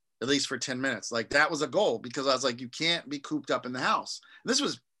at least for 10 minutes. Like that was a goal, because I was like, you can't be cooped up in the house. And this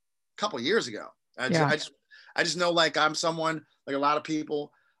was a couple of years ago. I just know, like, I'm someone, like a lot of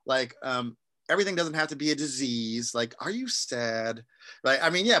people, like, everything doesn't have to be a disease. Like, are you sad? Right.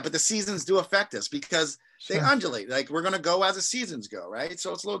 But the seasons do affect us because they undulate. Like, we're going to go as the seasons go. Right.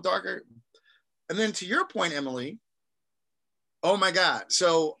 So it's a little darker. And then to your point, Emily, oh my God.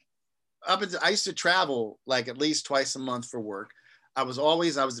 So I used to travel like at least twice a month for work. I was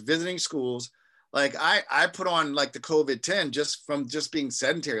visiting schools. Like I put on like the COVID-10 just from just being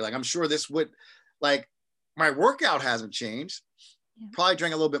sedentary. Like, I'm sure this would, like, my workout hasn't changed. Probably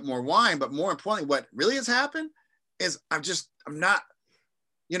drank a little bit more wine, but more importantly, what really has happened is I'm not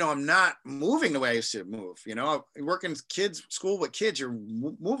moving the way I used to move. Working school with kids, you're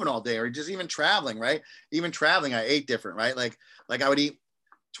moving all day, or just even traveling, right? Even traveling, I ate different, right? Like I would eat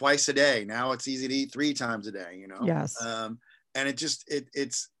twice a day. Now it's easy to eat 3 times a day, Yes. And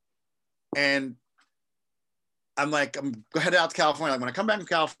and I'm like, I'm headed out to California. Like, when I come back from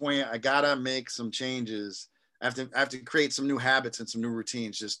California, I gotta make some changes. I have to create some new habits and some new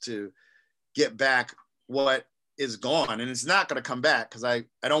routines just to get back what is gone. And it's not going to come back because I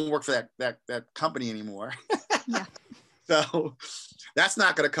don't work for that company anymore. Yeah. So that's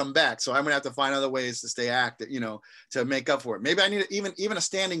not going to come back. So I'm going to have to find other ways to stay active, you know, to make up for it. Maybe I need even a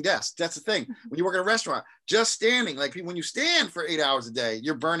standing desk. That's the thing. When you work in a restaurant, just standing, like when you stand for 8 hours a day,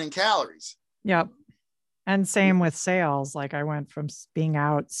 you're burning calories. Yep. And same with sales. Like I went from being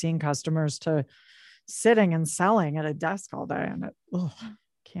out, seeing customers to sitting and selling at a desk all day, and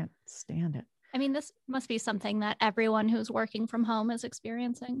can't stand it. I mean, this must be something that everyone who's working from home is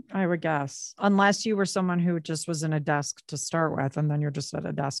experiencing. I would guess, unless you were someone who just was in a desk to start with, and then you're just at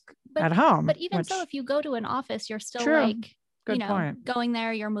a desk at home. But even so, if you go to an office, you're still Good point. going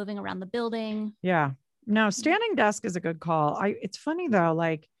there, you're moving around the building. Yeah. No, standing desk is a good call. It's funny though,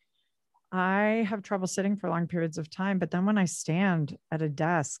 like I have trouble sitting for long periods of time, but then when I stand at a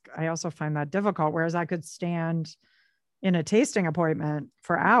desk, I also find that difficult. Whereas I could stand in a tasting appointment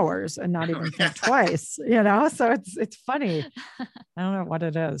for hours and not even think twice, you know? So it's funny. I don't know what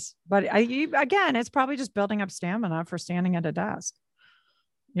it is, but again, it's probably just building up stamina for standing at a desk,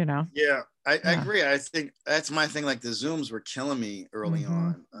 you know? Yeah, I agree. I think that's my thing. Like the Zooms were killing me early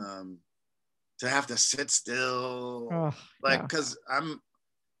on, to have to sit still, cause I'm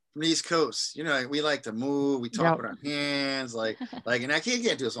from the East Coast, you know, we like to move, we talk with our hands, like, and I can't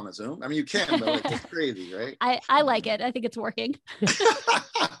do this on a Zoom. I mean, you can, but like, it's crazy, right? I like it. I think it's working.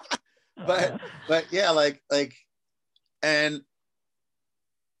 but yeah, like, and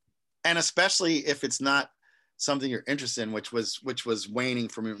especially if it's not something you're interested in, which was waning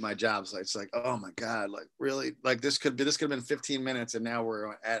for me with my jobs. Like, it's like, oh my God, like really, like this could have been 15 minutes, and now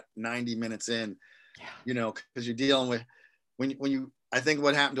we're at 90 minutes in, you know, because you're dealing with when you. I think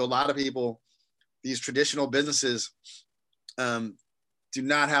what happened to a lot of people, these traditional businesses did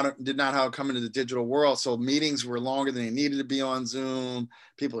not how to come into the digital world. So meetings were longer than they needed to be on Zoom.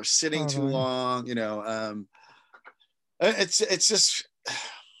 People are sitting too long, you know. It's just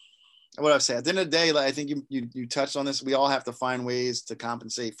what I've said. At the end of the day, like, I think you touched on this. We all have to find ways to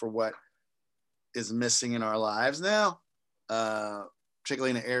compensate for what is missing in our lives now,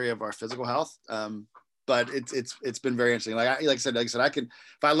 particularly in the area of our physical health. But it's been very interesting. Like I said, I could,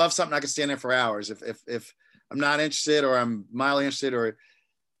 if I love something, I could stand there for hours. If I'm not interested, or I'm mildly interested, or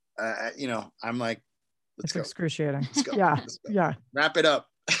you know, I'm like, let's go. Excruciating. Let's go. Yeah. Let's go. Yeah. Wrap it up.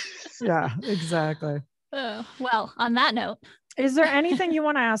 Yeah, exactly. Well, on that note, is there anything you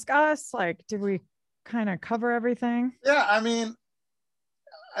want to ask us? Like, did we kind of cover everything? Yeah, I mean,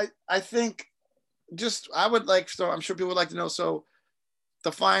 I think just I would like, so I'm sure people would like to know. So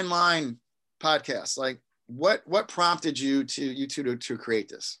the Fine Line podcast, like what prompted you to create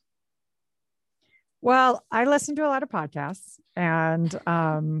this? Well, I listen to a lot of podcasts, and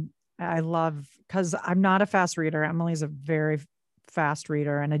I love, because I'm not a fast reader. Emily's a very fast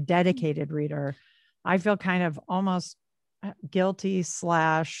reader and a dedicated reader. I feel kind of almost guilty /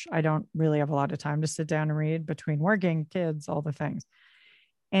 I don't really have a lot of time to sit down and read between working, kids, all the things.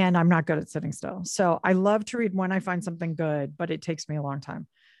 And I'm not good at sitting still. So I love to read when I find something good, but it takes me a long time.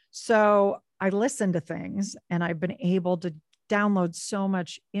 So I listen to things, and I've been able to download so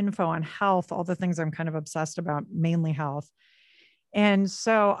much info on health, all the things I'm kind of obsessed about, mainly health. And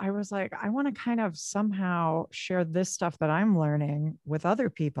so I was like, I want to kind of somehow share this stuff that I'm learning with other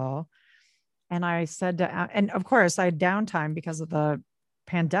people. And I said and of course I had downtime because of the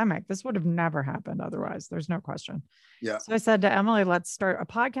pandemic. This would have never happened otherwise. There's no question. Yeah. So I said to Emily, let's start a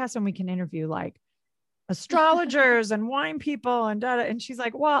podcast and we can interview like astrologers and wine people and data. And she's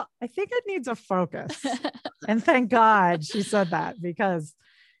like, well, I think it needs a focus. And thank God she said that, because,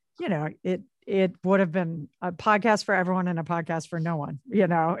 you know, it would have been a podcast for everyone and a podcast for no one, you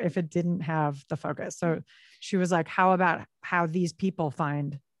know, if it didn't have the focus. So she was like, how about how these people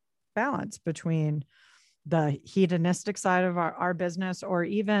find balance between the hedonistic side of our business, or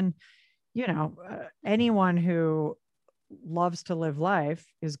even, you know, anyone who loves to live life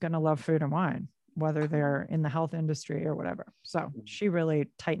is going to love food and wine, whether they're in the health industry or whatever. So she really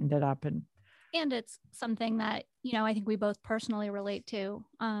tightened it up. And it's something that, you know, I think we both personally relate to.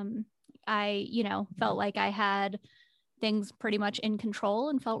 I, you know, felt like I had things pretty much in control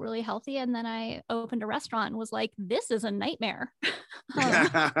and felt really healthy. And then I opened a restaurant and was like, this is a nightmare.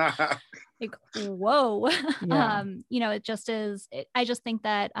 Like, whoa. Yeah. You know, it just is. I just think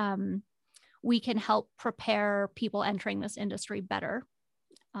that we can help prepare people entering this industry better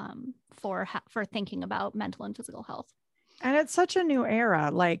for thinking about mental and physical health. And it's such a new era.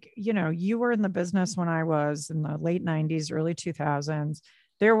 Like, you know, you were in the business when I was in the late 90s, early 2000s.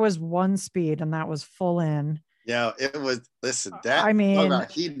 There was one speed, and that was full in. Yeah, it was. Listen, that I mean, about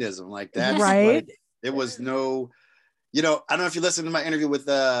hedonism, like that, right? Like, it was no, you know. I don't know if you listened to my interview with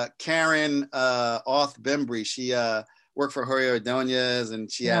Karen Oth Bembry. She worked for Jorge Ordonez,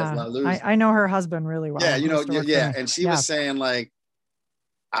 and she has La Luz. I know her husband really well. Yeah, you know, yeah. And she was saying like,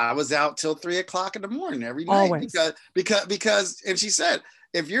 I was out till 3 o'clock in the morning every night. Always. Because, and she said,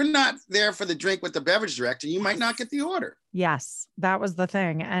 if you're not there for the drink with the beverage director, you might not get the order. Yes, that was the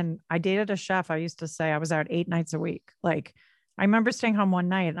thing. And I dated a chef. I used to say I was out 8 nights a week. Like, I remember staying home one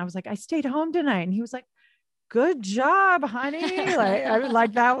night and I was like, I stayed home tonight. And he was like, good job, honey.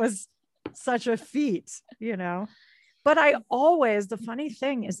 Like that was such a feat, you know? But the funny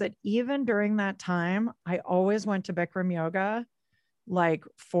thing is that even during that time, I always went to Bikram yoga like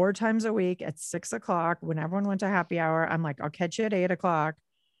 4 times a week at 6 o'clock when everyone went to happy hour. I'm like, I'll catch you at 8 o'clock.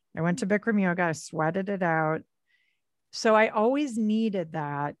 I went to Bikram yoga. I sweated it out. So I always needed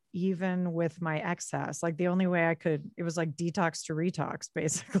that, even with my excess. Like the only way I could, it was like detox to retox,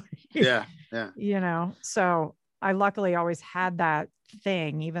 basically. Yeah. You know, so I luckily always had that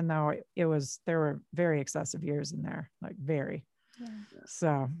thing, even though there were very excessive years in there, like very. Yeah.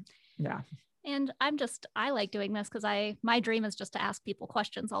 So, yeah. And I like doing this because my dream is just to ask people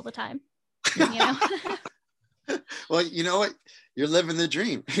questions all the time. You know? Well, you know what? You're living the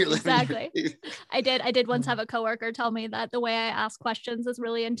dream. Exactly. I did once have a coworker tell me that the way I ask questions is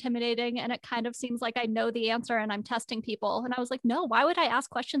really intimidating, and it kind of seems like I know the answer and I'm testing people. And I was like, no, why would I ask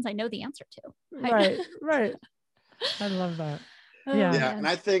questions I know the answer to? Right. I love that. Yeah. And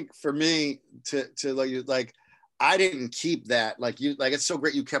I think for me to like I didn't keep that, it's so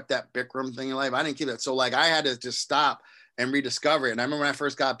great you kept that Bikram thing in life. I didn't keep that. So like I had to just stop and rediscover it. And I remember when I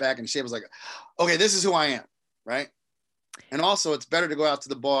first got back in shape, I was like, okay, this is who I am. Right. And also it's better to go out to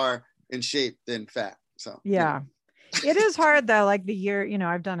the bar in shape than fat. So yeah. It is hard though. Like the year, you know,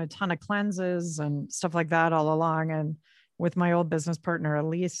 I've done a ton of cleanses and stuff like that all along. And with my old business partner,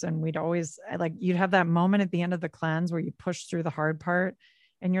 Elise, and we'd always you'd have that moment at the end of the cleanse where you push through the hard part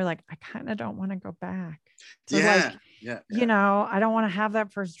and you're like, I kind of don't want to go back. So you know, I don't want to have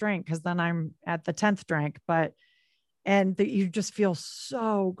that first drink because then I'm at the 10th drink, and you just feel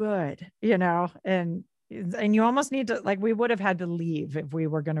so good, you know, and you almost need to, we would have had to leave if we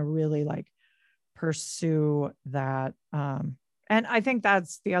were going to really pursue that. And I think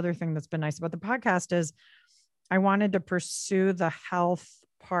that's the other thing that's been nice about the podcast is I wanted to pursue the health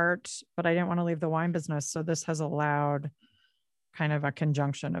part, but I didn't want to leave the wine business. So this has allowed kind of a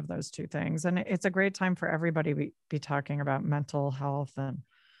conjunction of those two things. And it's a great time for everybody to be talking about mental health and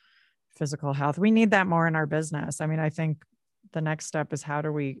physical health. We need that more in our business. I mean, I think the next step is how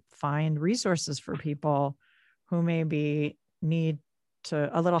do we find resources for people who maybe need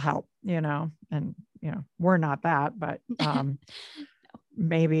a little help, you know, and, you know, we're not that, but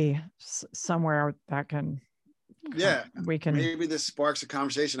maybe somewhere that can, we can, maybe this sparks a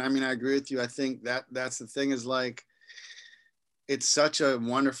conversation. I mean, I agree with you. I think that's the thing is it's such a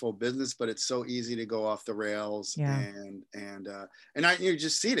wonderful business, but it's so easy to go off the rails. Yeah. And you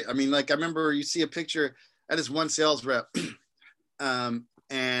just see it. I mean, I remember you see a picture at this one sales rep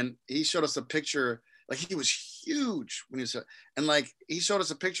and he showed us a picture, he was huge when he was, and he showed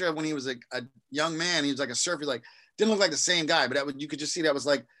us a picture of when he was a young man. He was like a surfer, didn't look like the same guy, but you could just see that was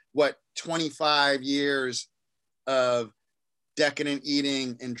 25 years of decadent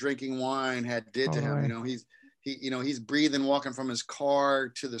eating and drinking wine did to him. You know, he's breathing, walking from his car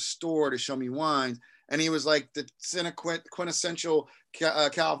to the store to show me wines. And he was like the quintessential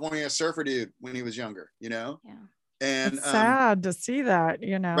California surfer dude when he was younger, you know? Yeah. And it's sad to see that,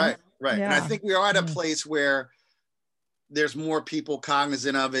 you know? Right. Yeah. And I think we are at a place where there's more people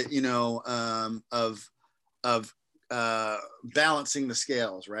cognizant of it, you know, of balancing the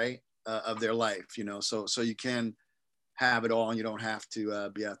scales, right? Of their life, you know, so you can have it all and you don't have to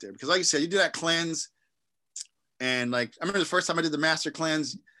be out there. Because like you said, you do that cleanse. And I remember the first time I did the master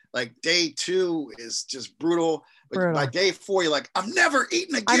cleanse, day 2 is just brutal. But by day 4, you're like, I'm never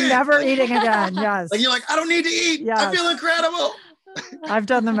eating again. I'm never eating again. Yes. You're like, I don't need to eat. Yes. I feel incredible. I've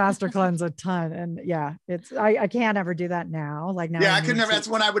done the master cleanse a ton. And yeah, I can't ever do that now. Now. Yeah, I could never, that's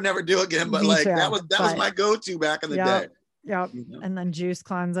one I would never do again. But that was my go-to back in the day. Yep. You know? And then juice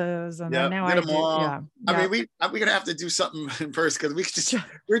cleanses. And then now them all. Yeah. I mean, we're going to have to do something first because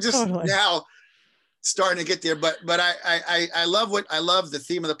we're just totally. Now starting to get there, but I love the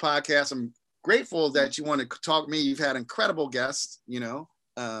theme of the podcast. I'm grateful that you want to talk to me. You've had incredible guests, you know.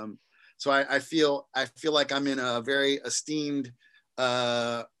 So I feel like I'm in a very esteemed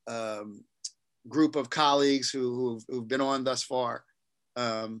group of colleagues who've been on thus far.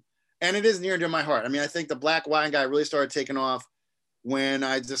 And it is near and dear to my heart. I mean, I think the Black Wine Guy really started taking off when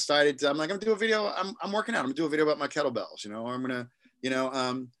I decided I'm gonna do a video. I'm working out. I'm gonna do a video about my kettlebells, you know, or I'm gonna, you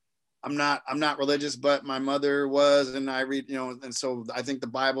know, I'm not religious, but my mother was, and I read, and so I think the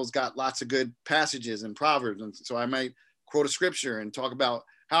Bible's got lots of good passages and proverbs, and so I might quote a scripture and talk about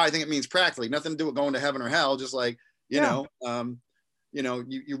how I think it means practically, nothing to do with going to heaven or hell, just like you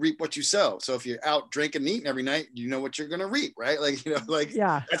reap what you sow. So if you're out drinking and eating every night, you know what you're gonna reap, right?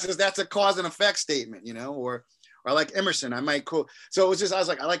 That's a cause and effect statement, or I like Emerson, I might quote. So it was just, I was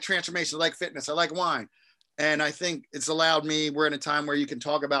like, I like transformation, I like fitness, I like wine. And I think it's allowed me, we're in a time where you can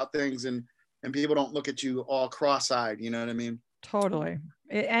talk about things and people don't look at you all cross-eyed, you know what I mean? Totally.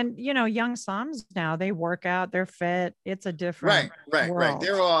 And young Psalms now, they work out, they're fit. It's a different world.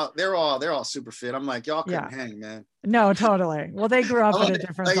 They're all super fit. I'm like, y'all couldn't hang, man. No, totally. Well, they grew up at a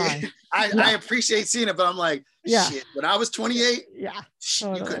different time. I appreciate seeing it, but I'm like, shit, when I was 28,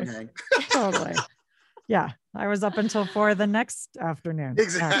 totally. You couldn't hang. Totally. Yeah. I was up until 4 the next afternoon.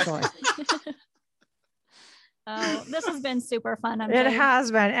 Exactly. Oh, this has been super fun. It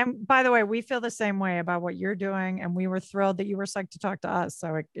has been. And by the way, we feel the same way about what you're doing. And we were thrilled that you were psyched to talk to us.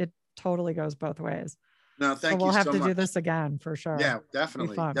 So it totally goes both ways. No, thank you. We'll have to do this again for sure. Yeah,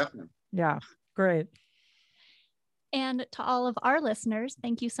 definitely. Definitely. Yeah, great. And to all of our listeners,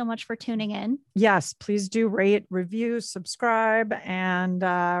 thank you so much for tuning in. Yes, please do rate, review, subscribe, and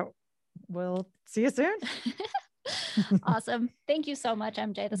we'll see you soon. Awesome. Thank you so much,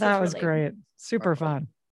 MJ. That was really great. Super fun.